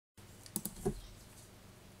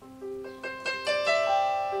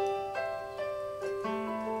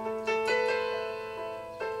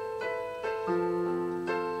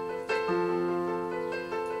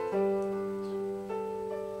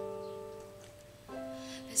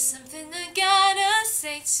There's something I gotta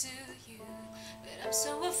say to you, but I'm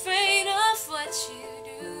so afraid of what you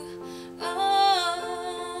do. Oh,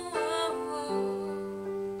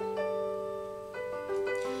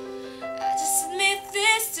 I just admit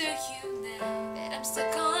this to you now, that I'm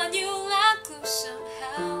stuck on you like glue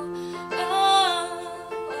somehow.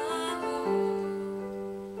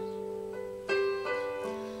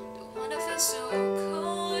 Don't wanna feel so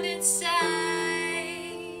cold inside.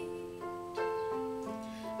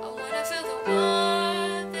 I wanna feel the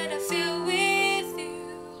warmth that I feel with you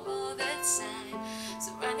all the time,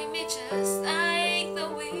 surrounding me just like the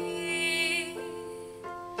wind.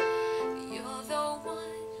 You're the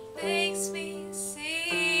one who makes me sing.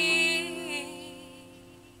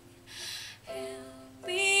 Help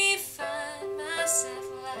me find myself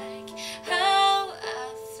like how I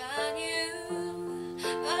found you.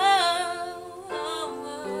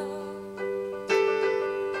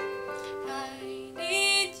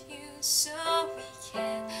 So we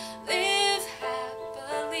can live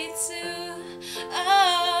happily too. Oh,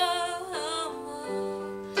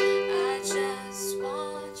 I just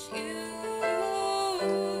want you.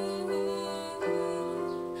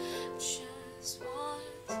 Just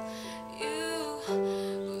want you.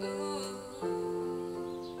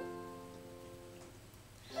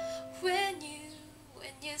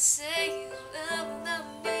 When you say you love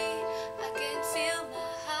me, I can feel my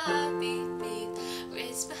heartbeat beat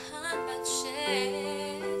race behind my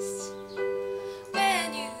chest. When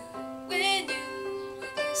you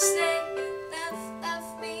say you love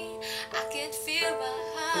me, I can feel my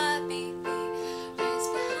heartbeat beat race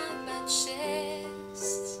behind my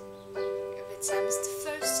chest. Every time it's the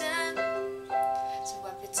first time, so I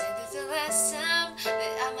pretend it's the last time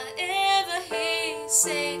that I might ever hear you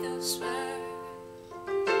say those words.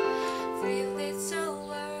 3 little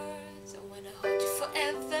words, I wanna hold you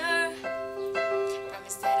forever.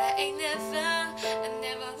 Promise that I ain't never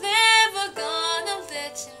gonna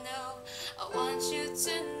let you know. I want you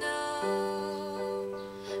to know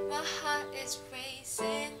my heart is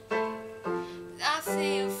racing, I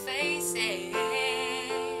feel facing.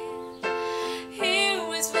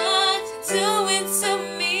 Here is what you're doing to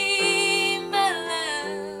me, my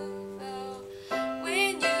love. Oh,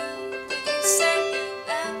 when you say you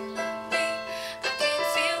love me, I can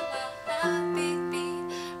feel my heartbeat beat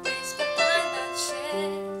race behind my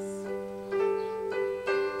chest.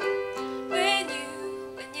 When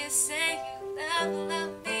you say you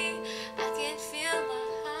love me, I can feel my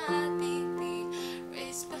heartbeat beat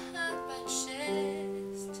race behind my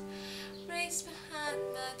chest, race behind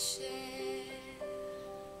my chest.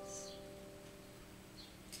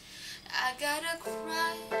 I got a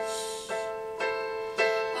crush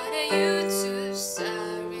on a YouTube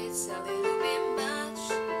star. It's a little bit much,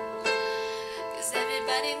 'cause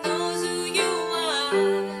everybody knows who you are.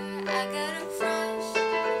 I got a crush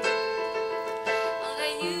on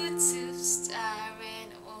a YouTube star, and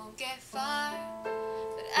I won't get far,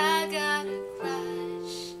 but I got a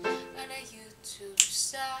crush on a YouTube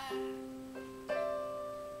star.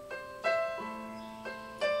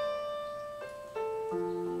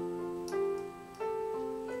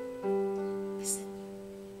 Listen.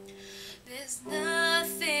 There's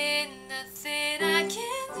nothing I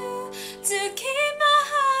can do to keep my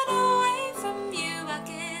heart away from you. I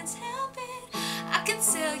can't help it. I can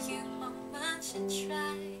tell you how much I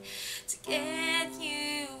try to get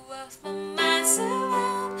you off my mind, so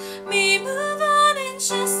help me move on and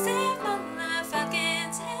just live my life. I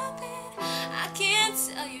can't help it. I can't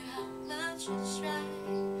tell you how much I try.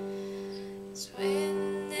 'Cause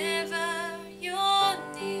whenever you're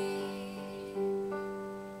near,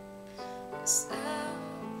 it's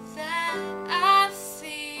love that I feel.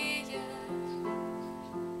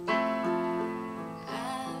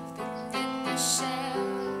 I've been in the shell,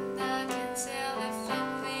 I can tell if I'm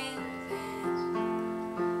living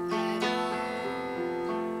at all.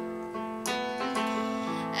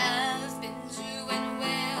 I've been doing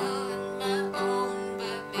well on my own,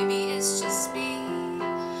 but maybe it's just me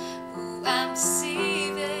who I'm deceiving.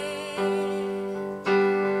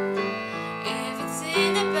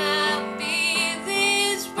 Everything about me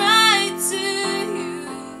is right to you.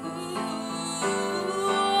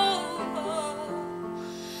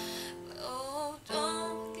 Oh,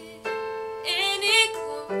 don't get any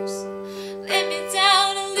closer. Let me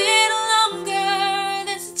down a little longer.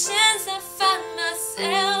 There's a chance I find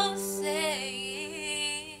myself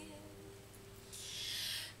saying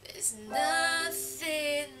there's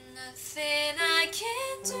nothing nothing I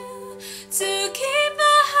can do